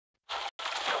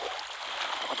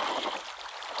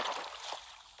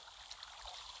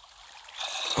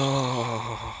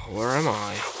Oh, where am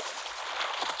I?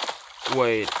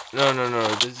 Wait, no,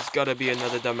 this has gotta be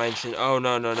another dimension. Oh,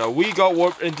 no, we got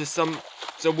warped into some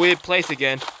weird place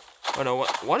again. Oh no,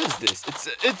 what is this?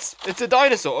 It's a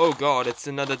dinosaur. Oh god, it's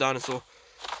another dinosaur.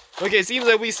 Okay, it seems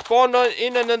like we spawned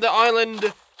in another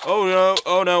island. Oh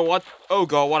no, what? Oh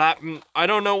god, what happened? I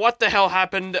don't know what the hell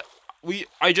happened.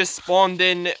 I just spawned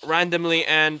in randomly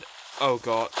and, oh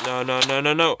god, no.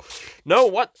 No,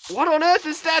 what on earth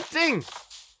is that thing?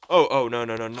 Oh, no.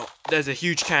 There's a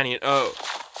huge canyon. Oh.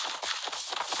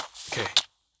 Okay.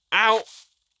 Ow.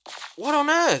 What on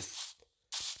earth?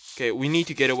 Okay, we need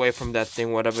to get away from that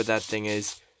thing, whatever that thing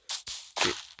is.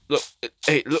 Okay, look,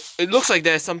 hey, look, it looks like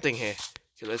there's something here.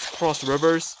 Okay, let's cross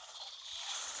rivers.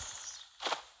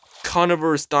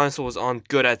 Carnivorous dinosaurs aren't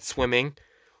good at swimming,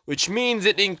 which means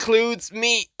it includes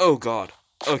me. Oh god.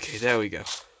 Okay, there we go.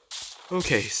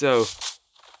 Okay, so,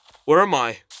 where am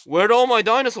I? Where'd all my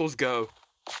dinosaurs go?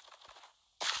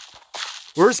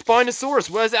 Where's Spinosaurus?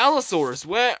 Where's Allosaurus?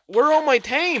 Where are all my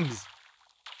tames?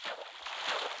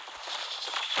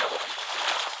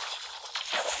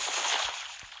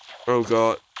 Oh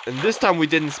god. And this time we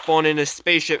didn't spawn in a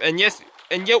spaceship, and yet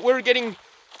we're getting...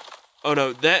 Oh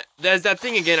no, there's that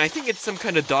thing again. I think it's some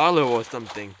kind of Darlo or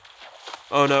something.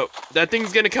 Oh no, that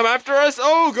thing's gonna come after us.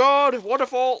 Oh god,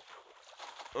 waterfall.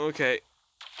 Okay.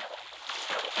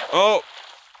 Oh.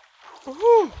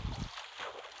 Whew.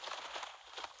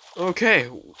 Okay.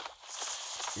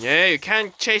 Yeah, you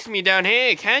can't chase me down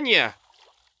here, can ya?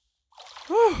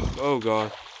 Oh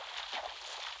god.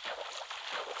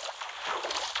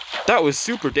 That was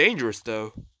super dangerous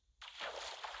though.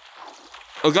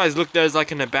 Oh guys, look, there's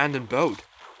like an abandoned boat.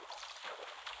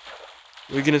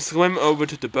 We're gonna swim over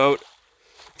to the boat.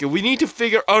 Okay, we need to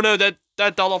figure... Oh no, that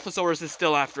Dilophosaurus is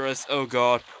still after us. Oh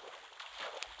god.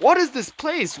 What is this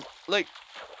place? Like...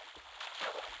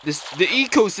 The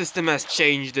ecosystem has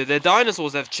changed. The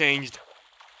dinosaurs have changed.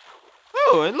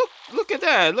 Oh, and look at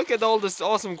that. Look at all this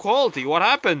awesome quality. What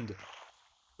happened?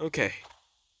 Okay.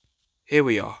 Here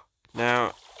we are.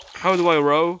 Now, how do I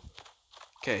row?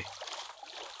 Okay.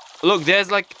 Look, there's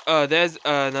like, there's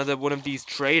another one of these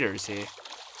traders here.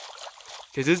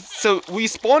 So, we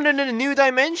spawned in a new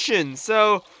dimension.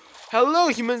 So, hello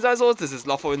humans, dinosaurs. This is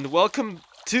Lopho and welcome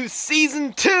to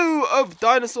Season 2 of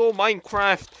Dinosaur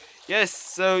Minecraft. Yes,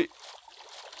 so...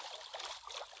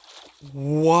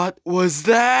 What was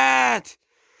that?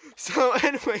 So,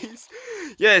 anyways,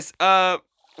 yes,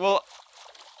 well...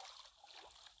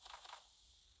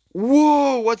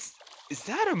 Whoa, is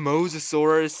that a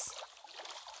Mosasaurus?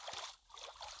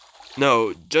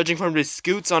 No, judging from the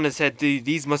scoots on his head,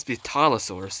 these must be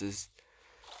Tylosauruses.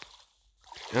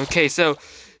 Okay, so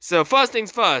first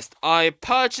things first, I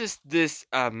purchased this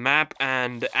map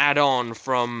and add-on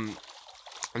from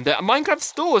the Minecraft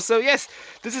store. So yes,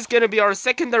 this is gonna be our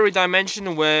secondary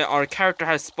dimension where our character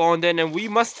has spawned in, and we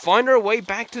must find our way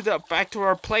back to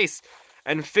our place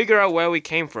and figure out where we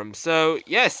came from. So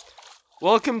yes,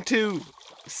 welcome to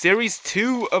Series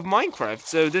 2 of Minecraft.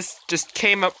 So this just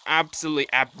came up absolutely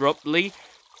abruptly,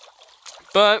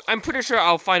 but I'm pretty sure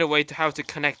I'll find a way to how to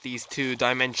connect these two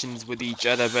dimensions with each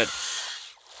other. But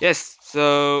yes,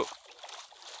 so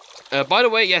by the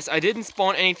way, yes, I didn't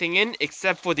spawn anything in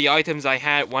except for the items I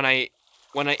had when I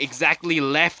exactly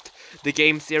left the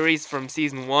game series from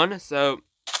Season 1. So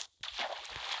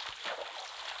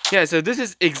yeah, so this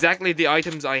is exactly the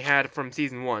items I had from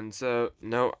Season 1. So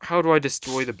no, how do I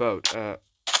destroy the boat?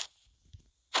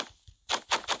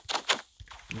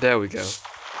 There we go.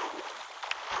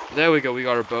 There we go, we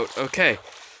got our boat. Okay,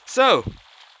 so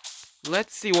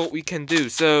let's see what we can do.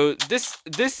 So this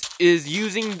is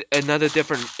using another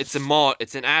different... It's a mod.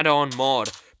 It's an add-on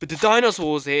mod. But the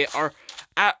dinosaurs here are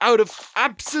out of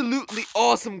absolutely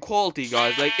awesome quality,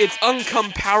 guys. Like, it's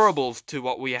uncomparable to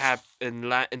what we have in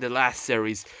the last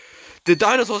series. The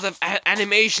dinosaurs have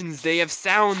animations, they have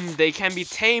sounds, they can be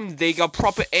tamed, they got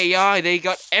proper AI, they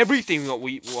got everything what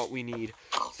we need.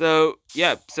 So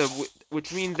yeah,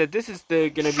 which means that this is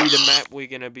gonna be the map we're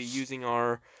gonna be using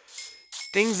our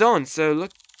things on. So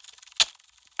look,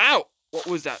 ow, what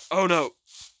was that? Oh no.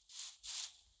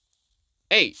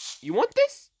 Hey, you want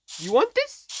this? You want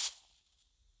this?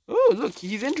 Oh look,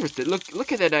 he's interested.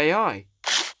 Look at that AI.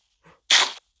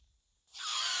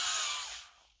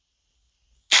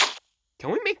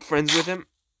 Can we make friends with him?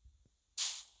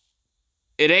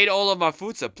 It ate all of our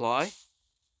food supply.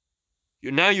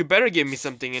 Now you better give me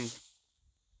something in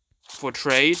for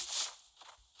trade.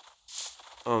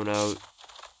 Oh no.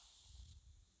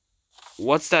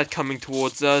 What's that coming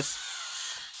towards us?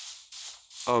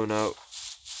 Oh no.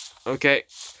 Okay.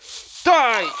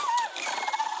 Die!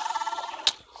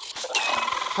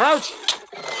 Crouch!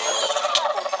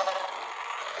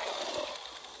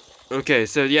 Okay,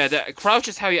 so yeah, that crouch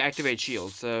is how you activate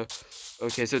shield. So,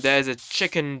 okay, so there's a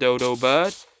chicken dodo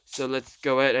bird. So let's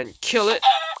go ahead and kill it.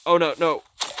 Oh no, no.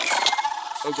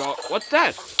 Oh god, what's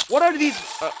that? What are these?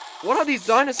 What are these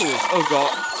dinosaurs? Oh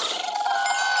god.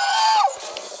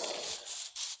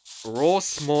 Raw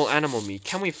small animal meat.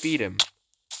 Can we feed him?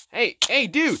 Hey, hey,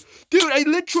 dude! Dude, I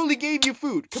literally gave you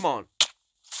food. Come on.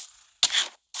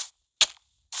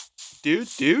 Dude?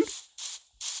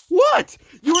 What?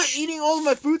 You were eating all of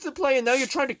my food supply and now you're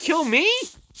trying to kill me?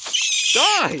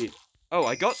 Die!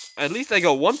 Oh, at least I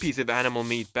got one piece of animal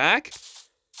meat back.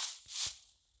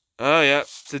 Oh, yeah.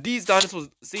 So these dinosaurs,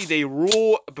 see, they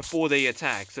roar before they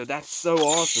attack. So that's so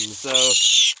awesome.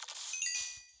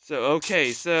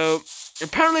 Okay, so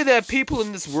apparently there are people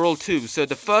in this world too. So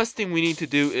the first thing we need to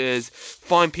do is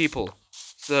find people.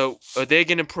 So are they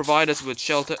going to provide us with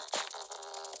shelter?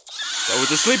 That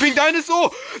was a sleeping dinosaur!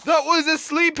 That was a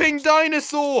sleeping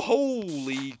dinosaur!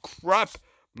 Holy crap.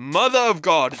 Mother of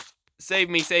God. Save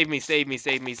me. Oh,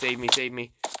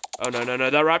 no.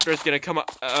 That raptor is going to come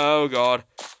up. Oh, God.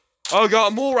 Oh,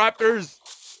 God, more raptors.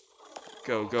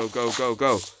 Go.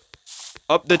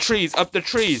 Up the trees.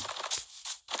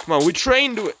 Come on, we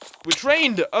trained.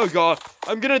 Oh, God.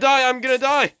 I'm going to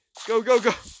die.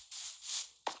 Go.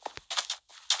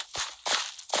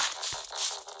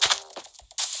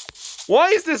 Why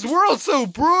is this world so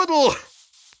brutal?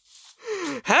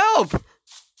 Help!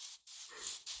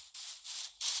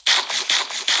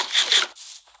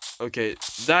 Okay,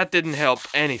 that didn't help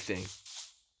anything.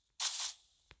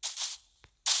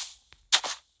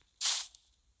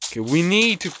 Okay, we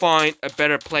need to find a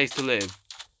better place to live.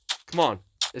 Come on.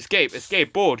 Escape.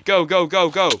 Board. Go. Ow,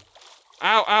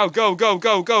 go.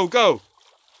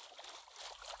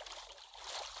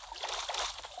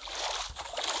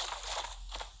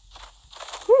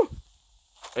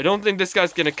 I don't think this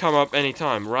guy's gonna come up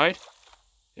anytime, right?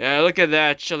 Yeah, look at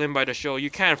that, chilling by the shore. You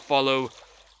can't follow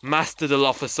Master the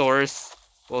Lophosaurus.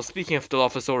 Well, speaking of the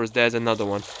Lophosaurus, there's another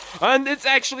one. And it's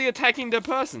actually attacking the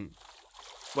person.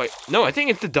 Wait, no, I think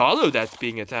it's the Dalo that's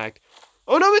being attacked.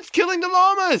 Oh no, it's killing the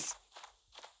llamas!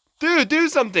 Dude, do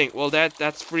something! Well,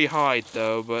 that's free hide,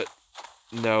 though, but...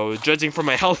 No, judging from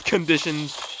my health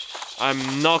conditions,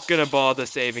 I'm not gonna bother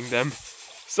saving them.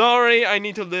 Sorry, I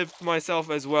need to live myself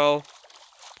as well.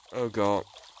 Oh god.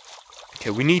 Okay,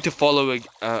 we need to follow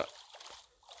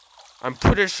I'm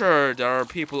pretty sure there are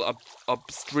people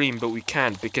upstream, but we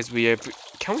can't because we have...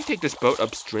 Can we take this boat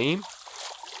upstream?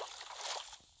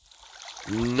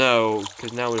 No,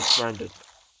 because now we're stranded.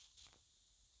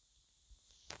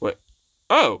 Wait.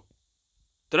 Oh!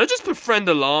 Did I just befriend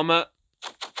the llama?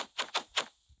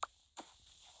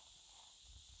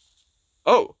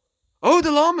 Oh! Oh,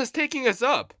 the llama's taking us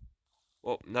up!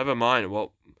 Well, never mind.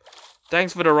 Well,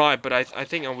 thanks for the ride, but I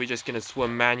think we're just gonna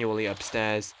swim manually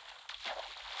upstairs.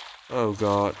 Oh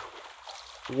god.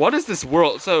 What is this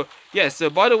world? So, yeah, so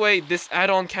by the way, this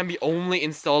add-on can be only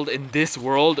installed in this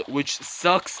world, which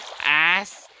sucks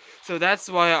ass. So that's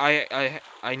why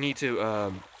I need to,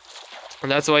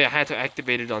 and that's why I had to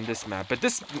activate it on this map. But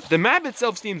the map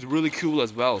itself seems really cool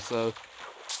as well, so...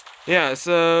 Yeah,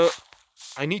 so...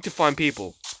 I need to find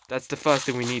people. That's the first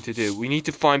thing we need to do. We need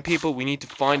to find people, we need to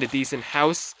find a decent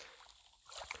house.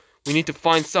 We need to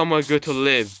find somewhere good to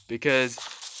live, because...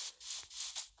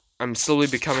 I'm slowly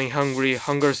becoming hungry,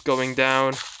 hunger's going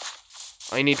down.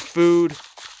 I need food.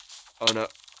 Oh no.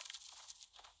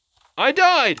 I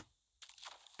died!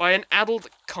 By an adult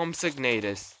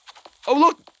compsognathus. Oh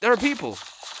look, there are people.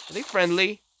 Are they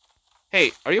friendly?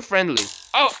 Hey, are you friendly?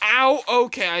 Oh, ow!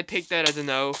 Okay, I take that as a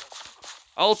no.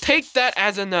 I'll take that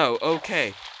as a no.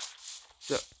 Okay.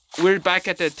 So, we're back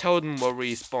at the totem where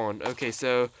we spawned. Okay,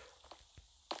 so...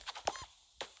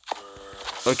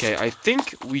 Okay, I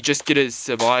think we just gotta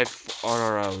survive on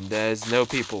our own. There's no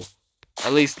people.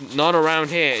 At least not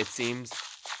around here, it seems.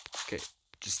 Okay,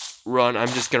 just run. I'm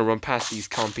just gonna run past these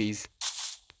compies.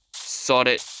 Sod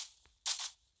it.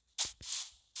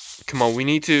 Come on, we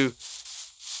need to...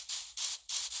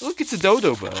 Look, it's a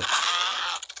dodo bird.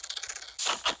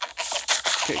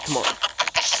 Okay, come on.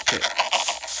 Okay.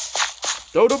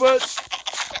 Dodo birds!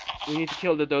 We need to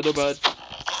kill the dodo birds.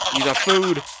 These are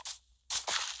food.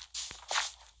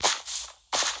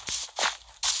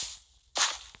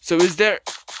 So is there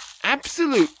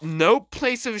absolute no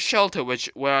place of shelter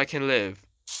where I can live?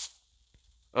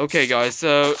 Okay, guys,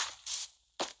 so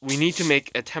we need to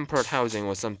make a temperate housing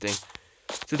or something.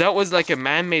 So that was like a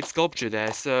man-made sculpture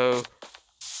there, so...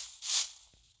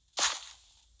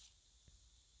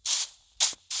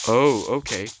 Oh,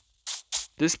 okay.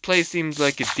 This place seems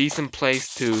like a decent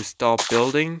place to stop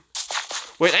building.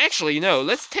 Wait, actually, no.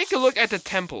 Let's take a look at the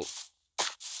temple.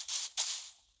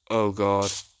 Oh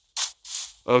god.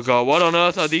 Oh god, what on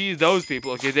earth are those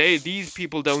people? Okay, these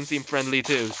people don't seem friendly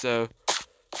too, so...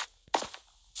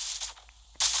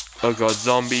 Oh god,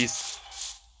 zombies.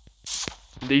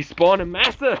 They spawn in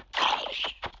massive!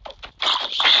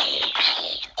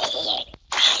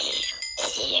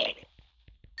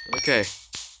 Okay.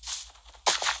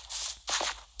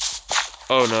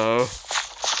 Oh no.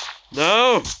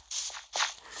 No!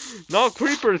 Not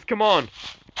creepers, come on!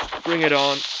 Bring it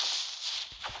on.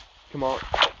 Come on.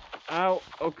 Ow.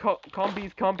 Oh,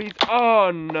 compies.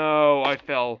 Oh no, I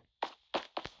fell.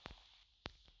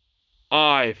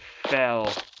 I fell.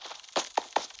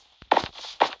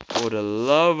 For the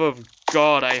love of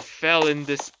God, I fell in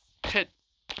this pit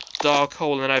dark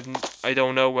hole and I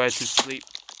don't know where to sleep.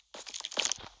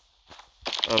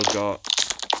 Oh god.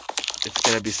 It's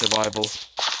gonna be survival.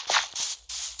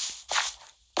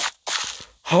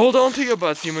 Hold on to your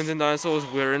butts, humans and dinosaurs.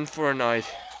 We're in for a night.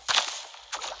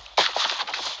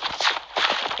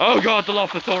 Oh god, the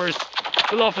Lophosaurus!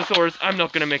 The Lophosaurus! I'm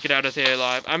not gonna make it out of here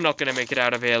alive. I'm not gonna make it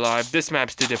out of here alive. This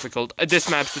map's too difficult. This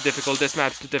map's too difficult. This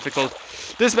map's too difficult.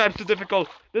 This map's too difficult.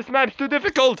 This map's too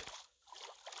difficult!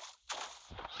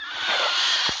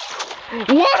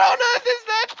 What on earth is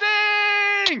that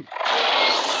thing?!